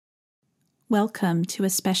Welcome to a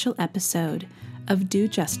special episode of Do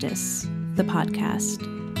Justice, the podcast.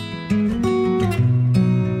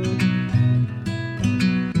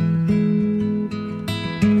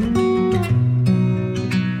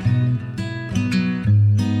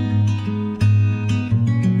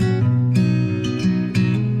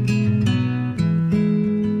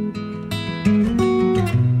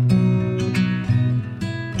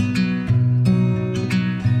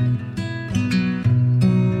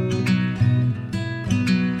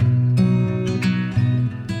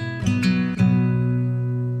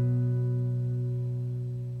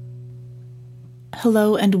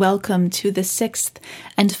 Hello and welcome to the sixth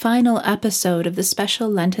and final episode of the special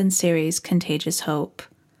Lenten series, Contagious Hope.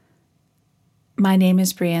 My name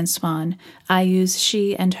is Brianne Swan. I use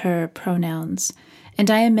she and her pronouns,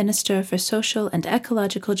 and I am Minister for Social and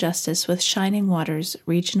Ecological Justice with Shining Waters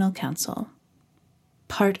Regional Council,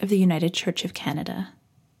 part of the United Church of Canada.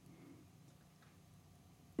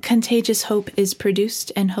 Contagious Hope is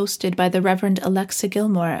produced and hosted by the Reverend Alexa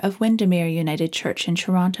Gilmore of Windermere United Church in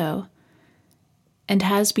Toronto, and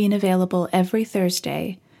has been available every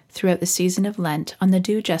Thursday throughout the season of Lent on the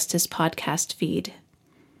Do Justice podcast feed.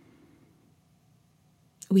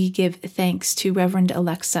 We give thanks to Reverend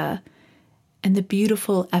Alexa and the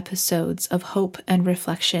beautiful episodes of hope and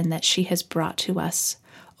reflection that she has brought to us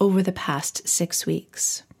over the past 6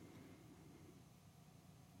 weeks.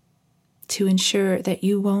 To ensure that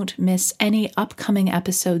you won't miss any upcoming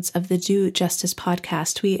episodes of the Do Justice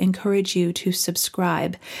podcast, we encourage you to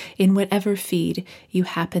subscribe in whatever feed you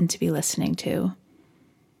happen to be listening to.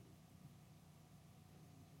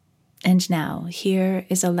 And now, here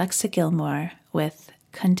is Alexa Gilmore with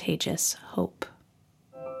Contagious Hope.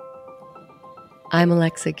 I'm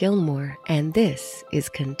Alexa Gilmore, and this is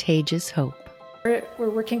Contagious Hope. We're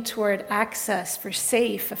working toward access for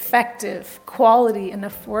safe, effective, quality, and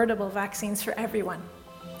affordable vaccines for everyone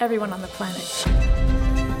on the planet.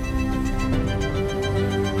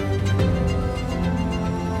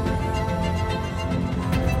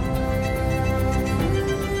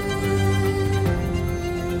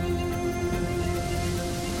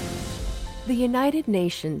 The United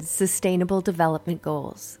Nations Sustainable Development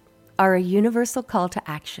Goals are a universal call to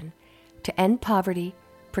action to end poverty,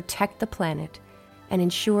 protect the planet, and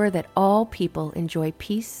ensure that all people enjoy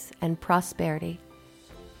peace and prosperity.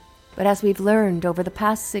 But as we've learned over the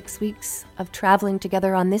past 6 weeks of traveling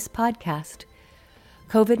together on this podcast,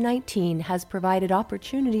 COVID-19 has provided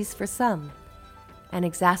opportunities for some and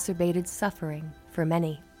exacerbated suffering for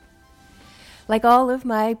many. Like all of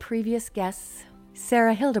my previous guests,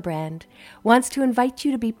 Sarah Hildebrand wants to invite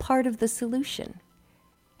you to be part of the solution.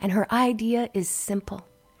 And her idea is simple.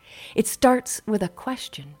 It starts with a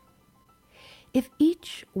question. If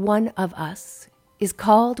each one of us is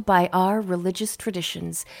called by our religious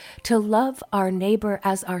traditions to love our neighbor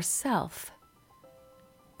as ourself,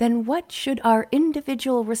 then what should our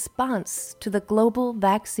individual response to the global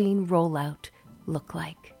vaccine rollout look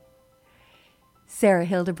like? Sarah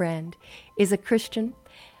Hildebrand is a Christian,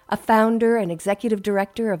 a founder and executive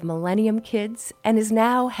director of Millennium Kids, and is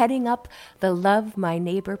now heading up the Love My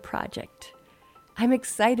Neighbor project. I'm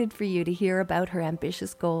excited for you to hear about her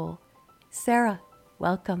ambitious goal. Sarah,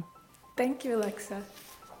 welcome. Thank you, Alexa.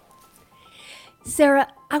 Sarah,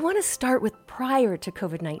 I want to start with prior to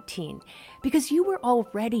COVID-19, because you were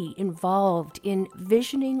already involved in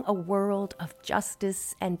visioning a world of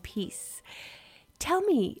justice and peace. Tell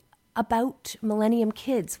me about Millennium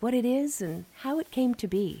Kids, what it is and how it came to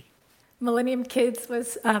be. Millennium Kids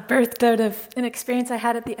was birthed out of an experience I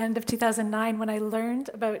had at the end of 2009 when I learned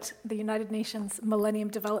about the United Nations Millennium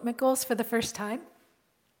Development Goals for the first time.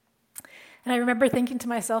 And I remember thinking to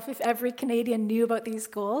myself, if every Canadian knew about these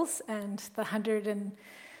goals and the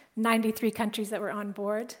 193 countries that were on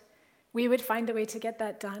board, we would find a way to get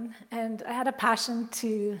that done. And I had a passion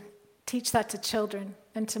to teach that to children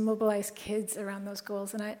and to mobilize kids around those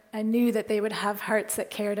goals. And I knew that they would have hearts that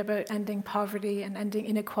cared about ending poverty and ending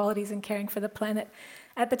inequalities and caring for the planet.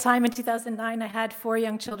 At the time in 2009, I had 4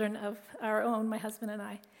 young children of our own, my husband and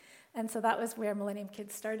I. And so that was where Millennium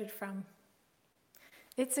Kids started from.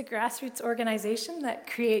 It's a grassroots organization that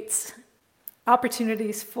creates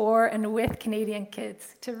opportunities for and with Canadian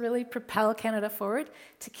kids to really propel Canada forward,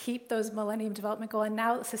 to keep those Millennium Development Goal and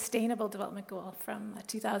now Sustainable Development Goal from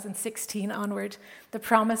 2016 onward. The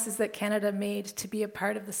promises that Canada made to be a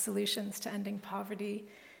part of the solutions to ending poverty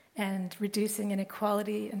and reducing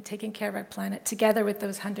inequality and taking care of our planet, together with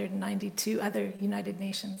those 192 other United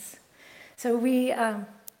Nations. So we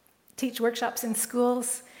teach workshops in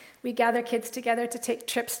schools. We gather kids together to take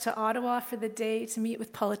trips to Ottawa for the day, to meet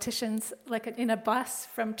with politicians, like in a bus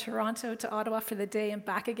from Toronto to Ottawa for the day and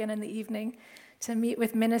back again in the evening, to meet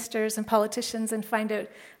with ministers and politicians and find out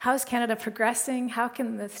how's Canada progressing, how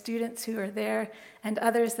can the students who are there and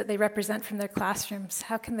others that they represent from their classrooms,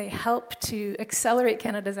 how can they help to accelerate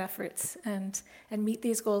Canada's efforts and meet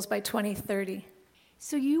these goals by 2030.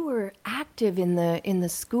 So you were active in the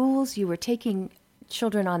schools, you were taking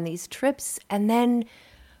children on these trips, and then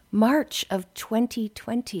March of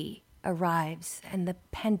 2020 arrives and the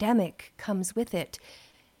pandemic comes with it.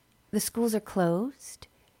 The schools are closed.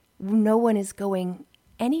 No one is going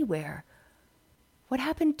anywhere. What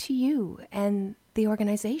happened to you and the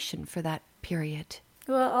organization for that period?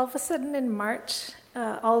 Well, all of a sudden in March,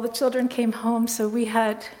 all the children came home. So we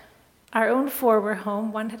had our own 4 were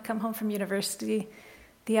home. 1 had come home from university.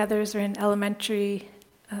 The others are in elementary,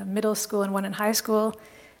 middle school, and 1 in high school.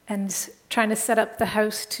 And trying to set up the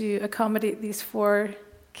house to accommodate these 4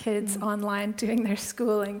 kids online doing their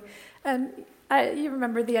schooling. And you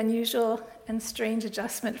remember the unusual and strange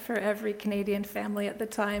adjustment for every Canadian family at the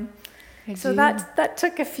time. So that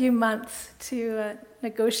took a few months to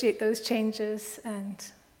negotiate those changes and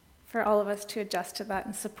for all of us to adjust to that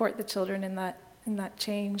and support the children in that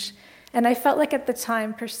change. And I felt like at the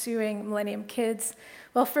time pursuing Millennium Kids,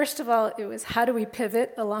 well, first of all, it was how do we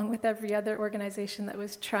pivot along with every other organization that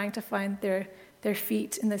was trying to find their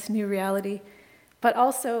feet in this new reality. But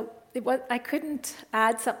also, I couldn't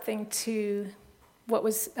add something to what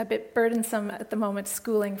was a bit burdensome at the moment,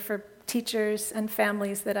 schooling for teachers and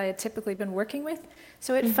families that I had typically been working with.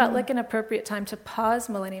 So it felt like an appropriate time to pause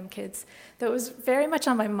Millennium Kids. Though it was very much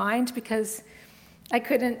on my mind because I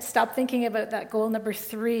couldn't stop thinking about that goal number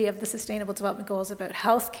 3 of the Sustainable Development Goals about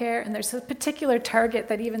healthcare, and there's a particular target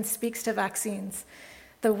that even speaks to vaccines.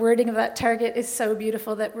 The wording of that target is so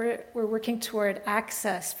beautiful that we're working toward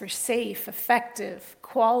access for safe, effective,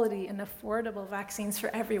 quality, and affordable vaccines for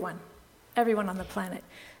everyone on the planet.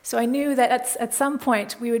 So I knew that at some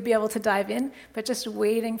point we would be able to dive in, but just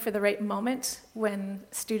waiting for the right moment when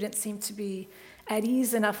students seemed to be at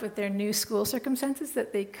ease enough with their new school circumstances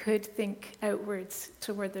that they could think outwards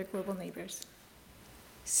toward their global neighbors.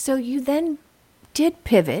 So you then did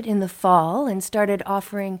pivot in the fall and started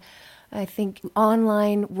offering, I think,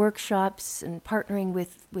 online workshops and partnering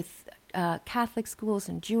with Catholic schools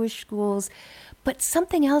and Jewish schools. But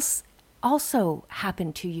something else also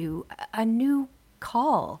happened to you. A new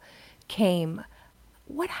call came.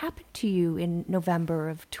 What happened to you in November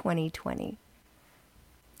of 2020?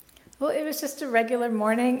 Well, it was just a regular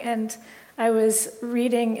morning, and I was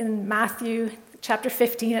reading in Matthew chapter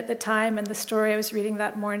 15 at the time, and the story I was reading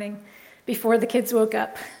that morning before the kids woke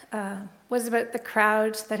up was about the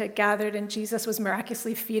crowd that had gathered, and Jesus was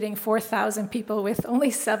miraculously feeding 4,000 people with only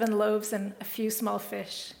 7 loaves and a few small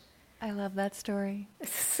fish. I love that story. It's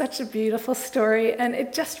such a beautiful story, and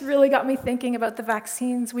it just really got me thinking about the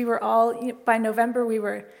vaccines. We were all, by November, we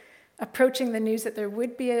were approaching the news that there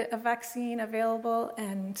would be a vaccine available,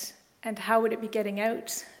 and how would it be getting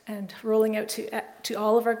out and rolling out to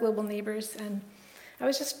all of our global neighbors. And I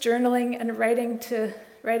was just journaling and writing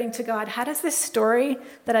to God, how does this story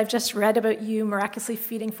that I've just read about you miraculously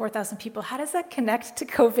feeding 4,000 people, how does that connect to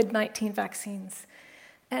COVID-19 vaccines?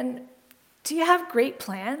 And do you have great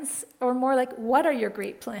plans? Or more like, what are your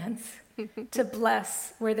great plans to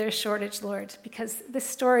bless where there's shortage, Lord? Because this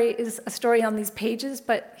story is a story on these pages,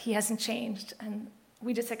 but he hasn't changed. And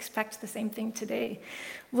we just expect the same thing today.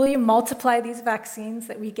 Will you multiply these vaccines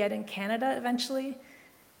that we get in Canada eventually?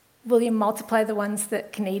 Will you multiply the ones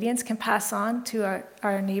that Canadians can pass on to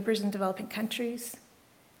our neighbors in developing countries?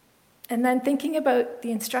 And then thinking about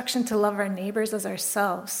the instruction to love our neighbors as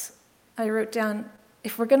ourselves, I wrote down,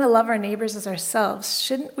 if we're going to love our neighbors as ourselves,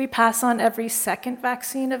 shouldn't we pass on every second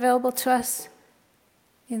vaccine available to us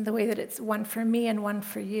in the way that it's one for me and one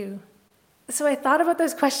for you? So I thought about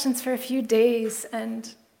those questions for a few days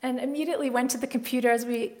and immediately went to the computer as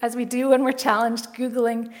we do when we're challenged,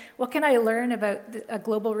 Googling, what can I learn about a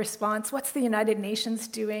global response? What's the United Nations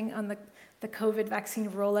doing on the COVID vaccine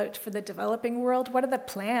rollout for the developing world? What are the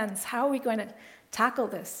plans? How are we going to tackle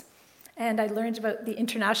this? And I learned about the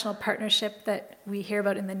international partnership that we hear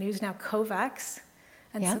about in the news now, COVAX.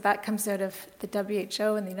 And so that comes out of the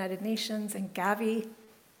WHO and the United Nations and Gavi,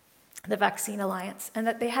 the Vaccine Alliance, and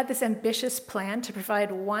that they had this ambitious plan to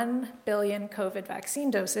provide 1 billion COVID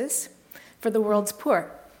vaccine doses for the world's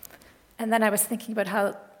poor. And then I was thinking about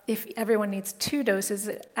how if everyone needs 2 doses,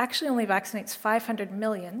 it actually only vaccinates 500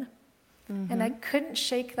 million. And I couldn't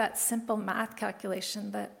shake that simple math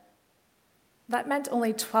calculation that meant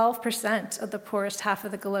only 12% of the poorest half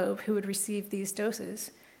of the globe who would receive these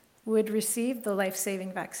doses. would receive the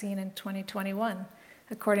life-saving vaccine in 2021,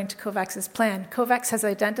 according to COVAX's plan. COVAX has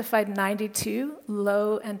identified 92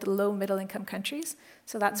 low and low middle income countries.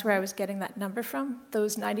 So that's where I was getting that number from.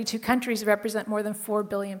 Those 92 countries represent more than 4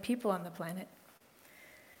 billion people on the planet.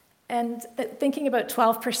 And thinking about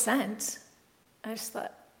 12%, I just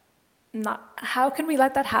thought, how can we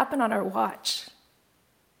let that happen on our watch?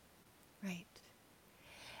 Right.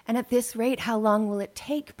 And at this rate, how long will it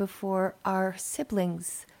take before our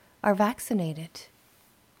siblings are vaccinated?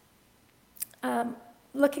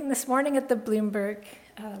 Looking this morning at the Bloomberg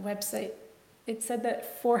website, it said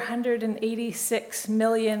that 486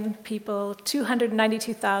 million people,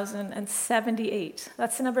 292,078.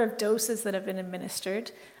 That's the number of doses that have been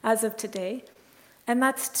administered as of today. And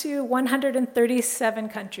that's to 137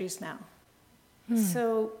 countries now.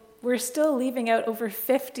 So we're still leaving out over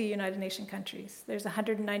 50 United Nations countries. There's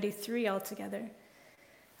 193 altogether.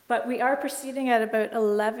 But we are proceeding at about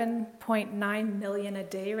 11.9 million a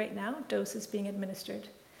day right now, doses being administered.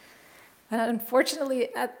 And unfortunately,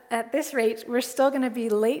 at this rate, we're still going to be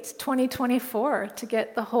late 2024 to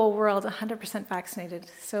get the whole world 100% vaccinated.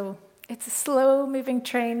 So it's a slow-moving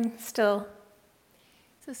train still.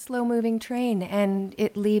 It's a slow-moving train, and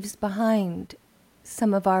it leaves behind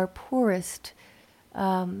some of our poorest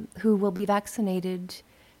who will be vaccinated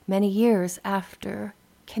many years after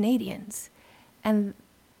Canadians. And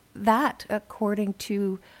that, according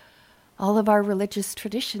to all of our religious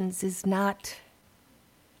traditions, is not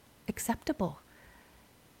acceptable.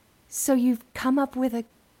 So you've come up with a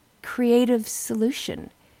creative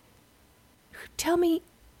solution. Tell me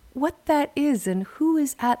what that is and who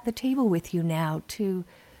is at the table with you now to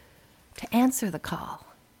answer the call.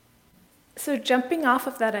 So jumping off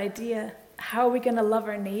of that idea, how are we going to love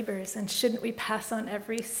our neighbors, and shouldn't we pass on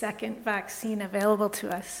every second vaccine available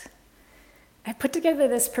to us? I put together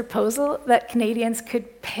this proposal that Canadians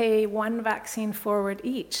could pay one vaccine forward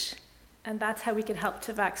each, and that's how we could help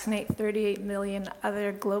to vaccinate 38 million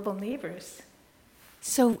other global neighbors.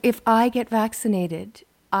 So if I get vaccinated,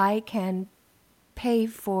 I can pay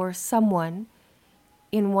for someone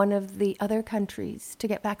in one of the other countries to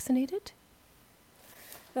get vaccinated?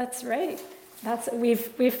 That's right.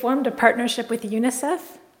 We've formed a partnership with UNICEF.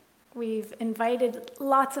 We've invited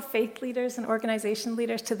lots of faith leaders and organization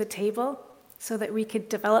leaders to the table so that we could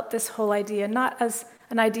develop this whole idea, not as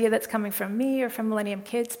an idea that's coming from me or from Millennium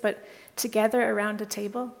Kids, but together around a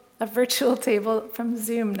table, a virtual table from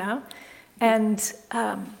Zoom now. And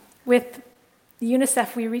with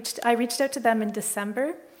UNICEF, I reached out to them in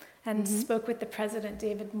December and spoke with the president,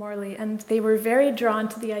 David Morley, and they were very drawn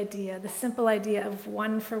to the idea, the simple idea of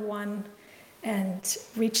one for one, and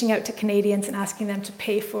reaching out to Canadians and asking them to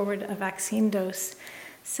pay forward a vaccine dose.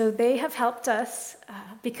 So they have helped us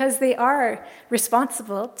because they are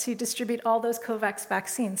responsible to distribute all those COVAX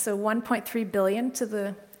vaccines. So 1.3 billion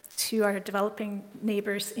to our developing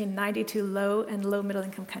neighbors in 92 low and low middle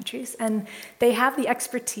income countries. And they have the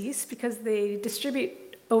expertise because they distribute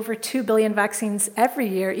over 2 billion vaccines every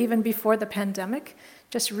year, even before the pandemic,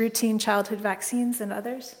 just routine childhood vaccines and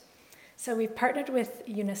others. So we've partnered with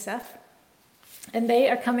UNICEF, and they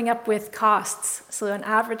are coming up with costs, so an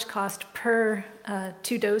average cost per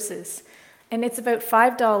 2 doses. And it's about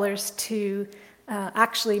 $5 to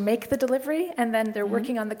actually make the delivery, and then they're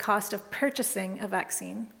working on the cost of purchasing a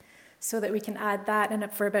vaccine so that we can add that, and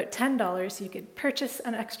for about $10 you could purchase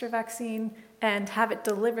an extra vaccine and have it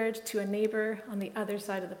delivered to a neighbor on the other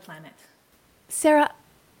side of the planet. Sarah,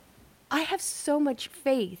 I have so much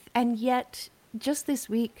faith, and yet just this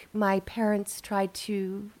week my parents tried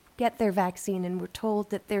to get their vaccine and were told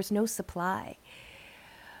that there's no supply.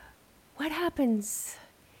 What happens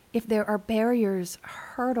if there are barriers,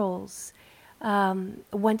 hurdles,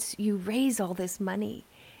 once you raise all this money?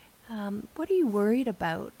 What are you worried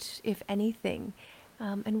about, if anything?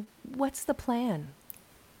 And what's the plan?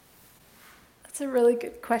 That's a really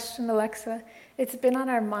good question, Alexa. It's been on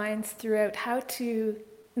our minds throughout how to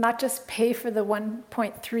not just pay for the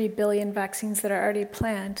 1.3 billion vaccines that are already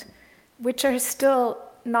planned, which are still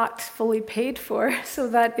not fully paid for, so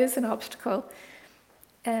that is an obstacle.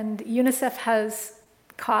 And UNICEF has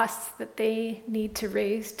costs that they need to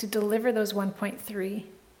raise to deliver those 1.3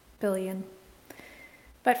 billion.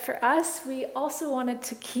 But for us, we also wanted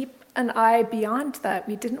to keep an eye beyond that.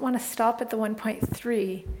 We didn't want to stop at the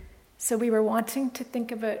 1.3. So we were wanting to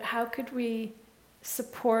think about how could we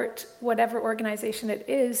support whatever organization it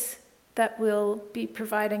is that will be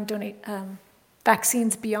providing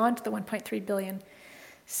vaccines beyond the 1.3 billion.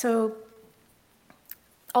 So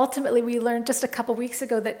ultimately, we learned just a couple weeks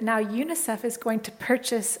ago that now UNICEF is going to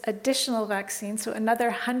purchase additional vaccines, so another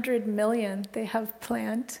 100 million they have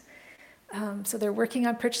planned So they're working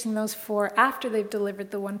on purchasing those for after they've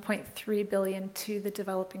delivered the 1.3 billion to the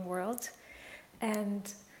developing world.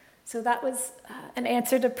 And so that was an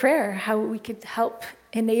answer to prayer, how we could help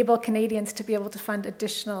enable Canadians to be able to fund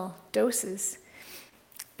additional doses.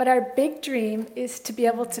 But our big dream is to be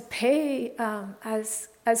able to pay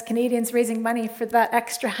as Canadians raising money for that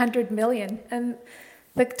extra 100 million. And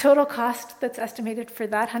the total cost that's estimated for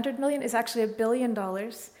that 100 million is actually $1 billion.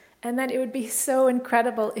 And then it would be so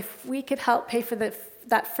incredible if we could help pay for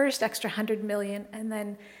that first extra 100 million, and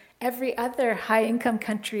then every other high-income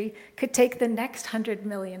country could take the next 100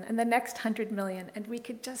 million and the next 100 million, and we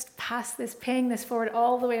could just pass this, paying this forward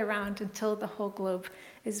all the way around until the whole globe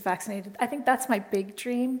is vaccinated. I think that's my big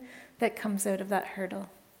dream that comes out of that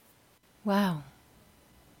hurdle. Wow.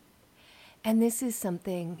 And this is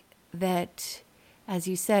something that, as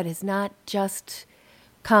you said, has not just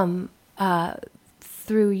come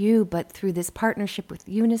through you, but through this partnership with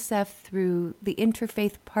UNICEF, through the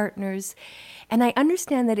interfaith partners. And I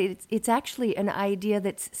understand that it's actually an idea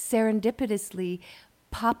that's serendipitously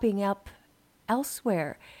popping up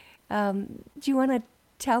elsewhere. Do you want to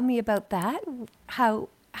tell me about that? How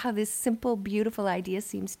this simple, beautiful idea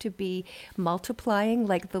seems to be multiplying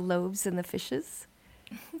like the loaves and the fishes?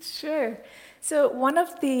 Sure. So one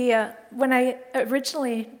of the, when I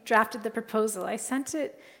originally drafted the proposal, I sent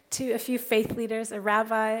it to a few faith leaders, a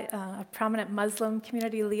rabbi, a prominent Muslim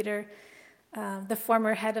community leader, the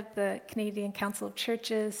former head of the Canadian Council of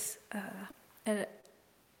Churches, a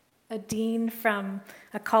dean from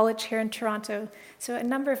a college here in Toronto, so a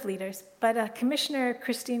number of leaders. But Commissioner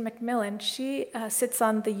Christine McMillan, she sits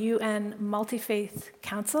on the UN Multi-Faith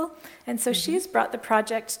Council, and so she's brought the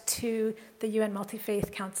project to the UN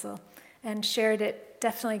Multi-Faith Council and shared it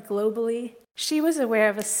definitely globally. She was aware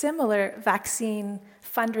of a similar vaccine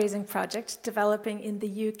fundraising project developing in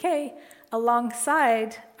the UK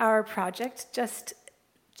alongside our project, just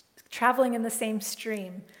traveling in the same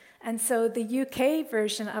stream. And so the UK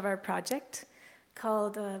version of our project,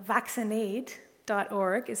 called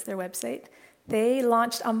vaccinaid.org is their website, they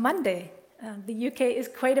launched on Monday. The UK is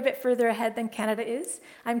quite a bit further ahead than Canada is.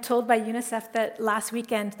 I'm told by UNICEF that last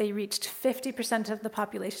weekend they reached 50% of the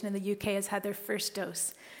population in the UK has had their first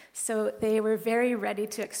dose. So they were very ready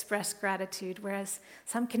to express gratitude, whereas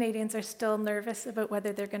some Canadians are still nervous about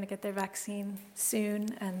whether they're going to get their vaccine soon.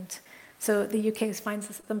 And so the UK finds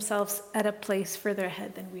themselves at a place further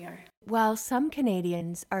ahead than we are. While some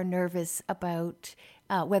Canadians are nervous about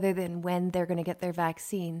whether and when they're going to get their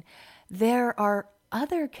vaccine, there are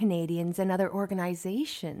other Canadians and other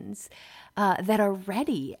organizations that are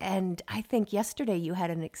ready. And I think yesterday you had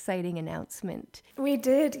an exciting announcement. We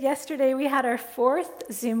did. Yesterday we had our 4th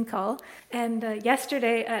Zoom call. And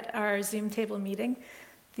yesterday at our Zoom table meeting,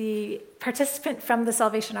 the participant from the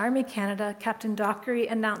Salvation Army Canada, Captain Dockery,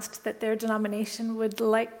 announced that their denomination would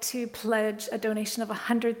like to pledge a donation of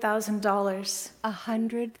 $100,000.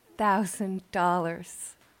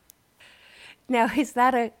 $100,000. Now, is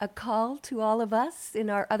that a call to all of us in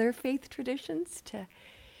our other faith traditions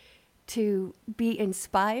to be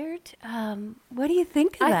inspired? What do you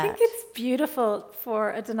think of that? I think it's beautiful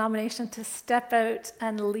for a denomination to step out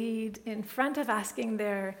and lead in front of asking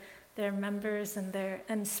their members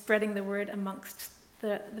and spreading the word amongst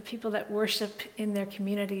the people that worship in their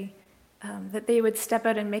community, that they would step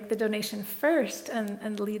out and make the donation first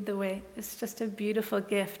and lead the way. It's just a beautiful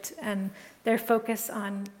gift, and their focus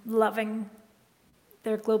on loving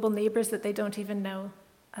their global neighbors that they don't even know.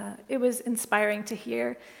 It was inspiring to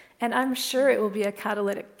hear, and I'm sure it will be a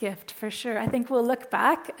catalytic gift for sure. I think we'll look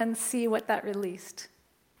back and see what that released.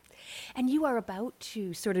 And you are about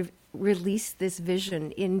to sort of release this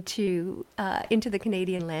vision into the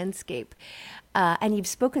Canadian landscape, and you've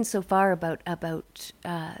spoken so far about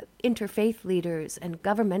interfaith leaders and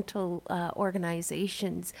governmental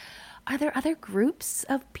organizations. Are there other groups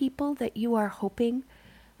of people that you are hoping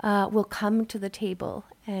will come to the table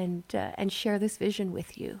and share this vision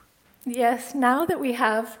with you? Yes, now that we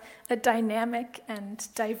have a dynamic and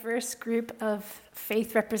diverse group of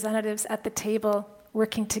faith representatives at the table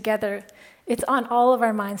working together, it's on all of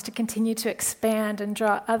our minds to continue to expand and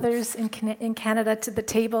draw others in Canada to the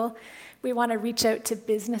table. We want to reach out to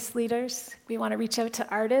business leaders. We want to reach out to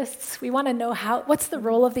artists. We want to know what's the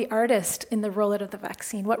role of the artist in the rollout of the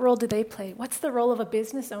vaccine? What role do they play? What's the role of a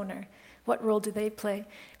business owner? What role do they play?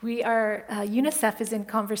 UNICEF is in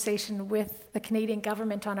conversation with the Canadian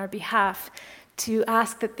government on our behalf to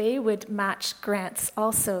ask that they would match grants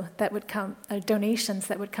also that would come, donations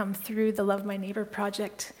that would come through the Love My Neighbor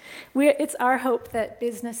project. It's our hope that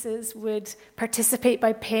businesses would participate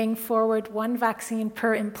by paying forward one vaccine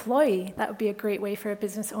per employee. That would be a great way for a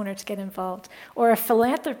business owner to get involved. Or a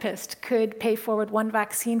philanthropist could pay forward one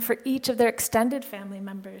vaccine for each of their extended family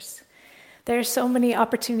members. There are so many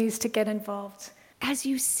opportunities to get involved. As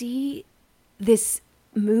you see this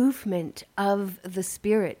movement of the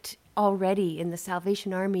Spirit already in the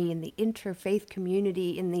Salvation Army, in the interfaith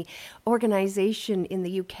community, in the organization in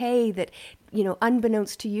the UK that,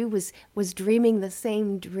 unbeknownst to you, was dreaming the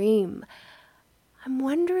same dream, I'm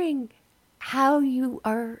wondering how you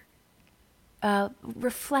are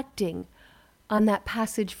reflecting on that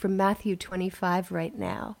passage from Matthew 25 right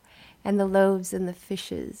now, and the loaves and the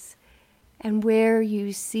fishes, and where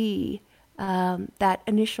you see that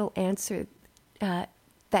initial answer, that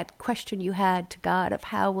question you had to God of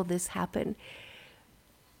how will this happen.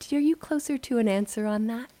 Are you closer to an answer on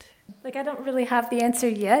that? I don't really have the answer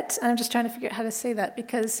yet. I'm just trying to figure out how to say that,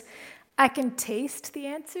 because I can taste the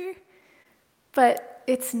answer, but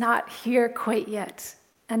it's not here quite yet.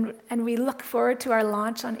 And we look forward to our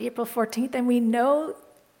launch on April 14th, and we know,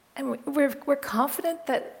 and we're confident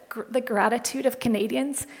that the gratitude of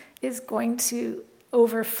Canadians is going to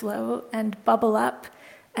overflow and bubble up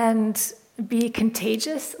and be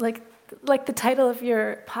contagious, like the title of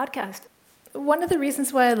your podcast. One of the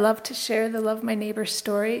reasons why I love to share the Love My Neighbor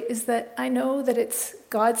story is that I know that it's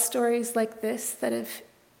God's stories like this that have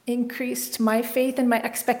increased my faith and my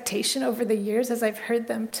expectation over the years as I've heard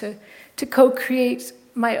them to co-create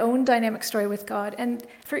my own dynamic story with God. And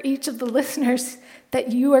for each of the listeners,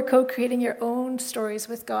 that you are co-creating your own stories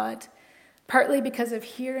with God, partly because of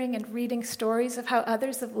hearing and reading stories of how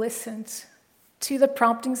others have listened to the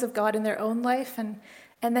promptings of God in their own life and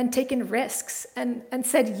then taken risks and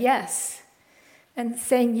said yes. And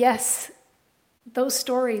saying yes, those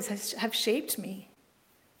stories have shaped me.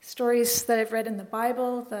 Stories that I've read in the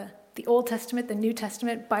Bible, the Old Testament, the New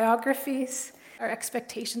Testament, biographies, our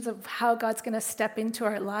expectations of how God's going to step into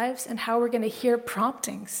our lives and how we're going to hear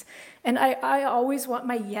promptings. And I always want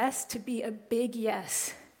my yes to be a big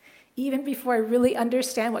yes, even before I really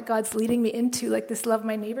understand what God's leading me into, like this Love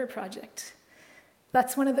My Neighbor project.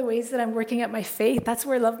 That's one of the ways that I'm working at my faith. That's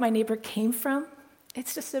where Love My Neighbor came from.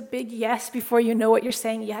 It's just a big yes before you know what you're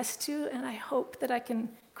saying yes to, and I hope that I can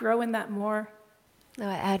grow in that more.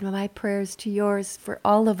 I add my prayers to yours for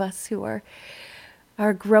all of us who are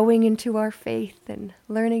growing into our faith and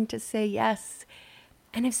learning to say yes.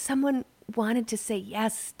 And if someone wanted to say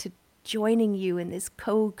yes to joining you in this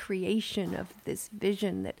co-creation of this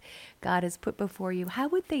vision that God has put before you, how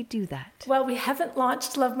would they do that? Well, we haven't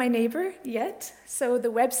launched Love My Neighbor yet, so the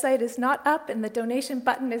website is not up and the donation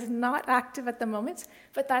button is not active at the moment,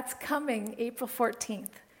 but that's coming April 14th.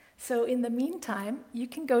 So in the meantime, you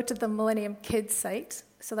can go to the Millennium Kids site,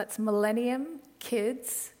 so that's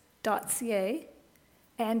millenniumkids.ca,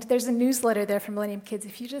 and there's a newsletter there for Millennium Kids.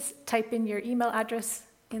 If you just type in your email address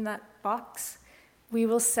in that box, we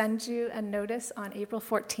will send you a notice on April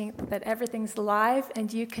 14th that everything's live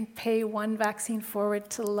and you can pay one vaccine forward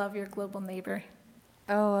to love your global neighbor.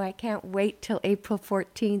 Oh, I can't wait till April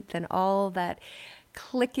 14th and all that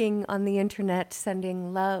clicking on the internet,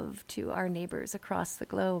 sending love to our neighbors across the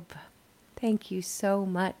globe. Thank you so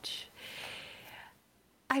much.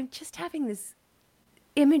 I'm just having this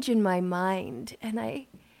image in my mind, and I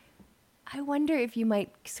wonder if you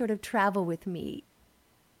might sort of travel with me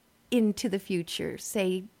into the future,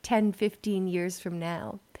 say 10, 15 years from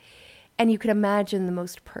now. And you could imagine the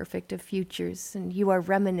most perfect of futures, and you are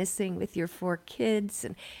reminiscing with your 4 kids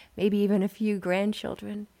and maybe even a few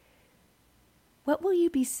grandchildren. What will you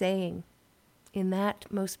be saying in that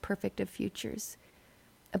most perfect of futures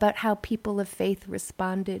about how people of faith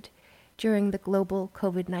responded during the global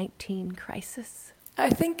COVID-19 crisis? I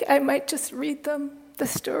think I might just read them the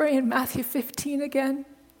story in Matthew 15 again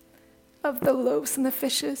of the loaves and the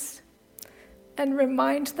fishes and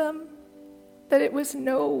remind them that it was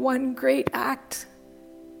no one great act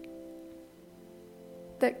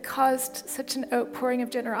that caused such an outpouring of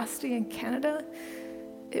generosity in Canada.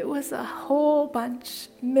 It was a whole bunch,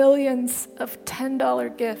 millions of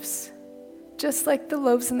 $10 gifts, just like the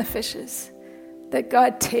loaves and the fishes, that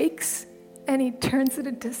God takes and he turns it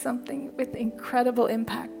into something with incredible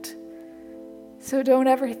impact. So don't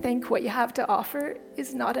ever think what you have to offer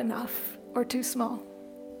is not enough or too small.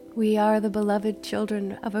 We are the beloved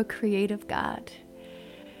children of a creative God.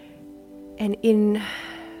 And in the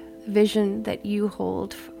vision that you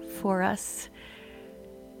hold for us,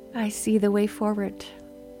 I see the way forward.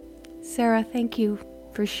 Sarah, thank you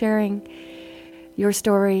for sharing your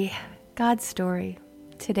story, God's story,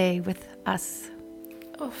 today with us.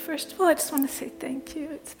 Oh, first of all, I just want to say thank you.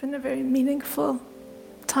 It's been a very meaningful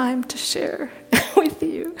time to share with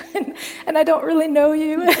you. And I don't really know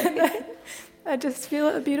you. And I just feel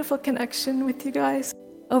a beautiful connection with you guys.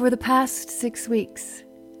 Over the past 6 weeks,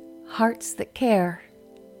 Hearts That Care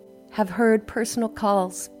have heard personal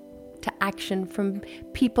calls to action from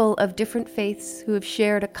people of different faiths who have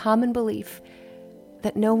shared a common belief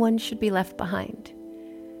that no one should be left behind.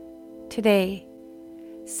 Today,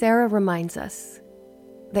 Sarah reminds us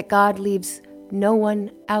that God leaves no one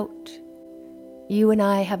out. You and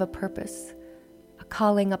I have a purpose, a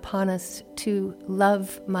calling upon us to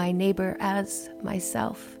love my neighbor as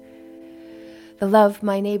myself. The Love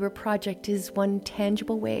My Neighbor project is one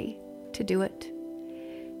tangible way to do it.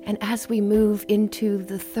 And as we move into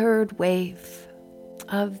the third wave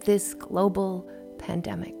of this global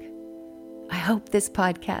pandemic, I hope this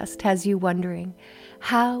podcast has you wondering,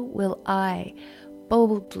 how will I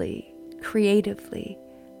boldly, creatively,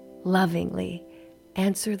 lovingly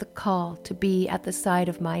answer the call to be at the side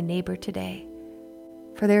of my neighbor today?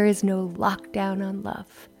 For there is no lockdown on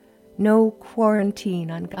love, no quarantine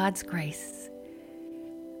on God's grace.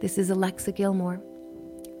 This is Alexa Gilmore,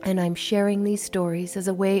 and I'm sharing these stories as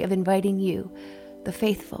a way of inviting you, the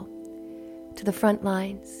faithful, to the front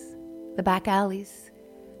lines, the back alleys,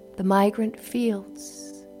 the migrant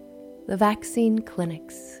fields, the vaccine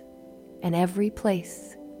clinics, and every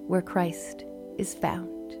place where Christ is found.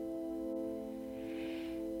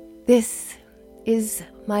 This is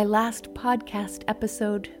my last podcast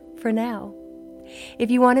episode for now. If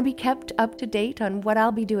you want to be kept up to date on what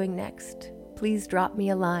I'll be doing next, please drop me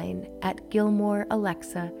a line at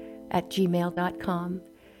gilmorealexa@gmail.com.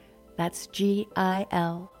 That's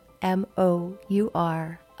GILMOUR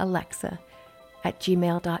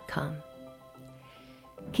Alexa@gmail.com.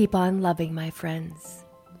 Keep on loving, my friends,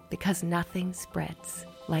 because nothing spreads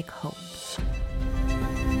like hope.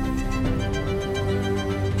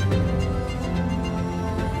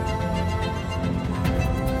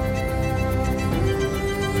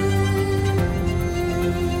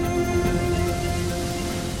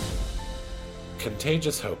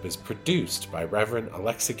 Contagious Hope is produced by Reverend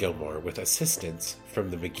Alexa Gilmore with assistance from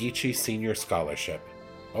the McGeechee Senior Scholarship,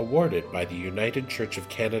 awarded by the United Church of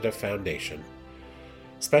Canada Foundation.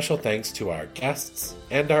 Special thanks to our guests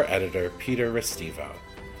and our editor, Peter Restivo.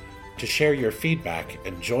 To share your feedback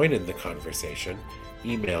and join in the conversation,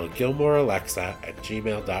 email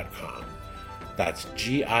gilmorealexa@gmail.com. That's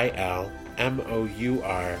GILMOUR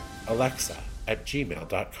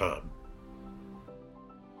Alexa@gmail.com.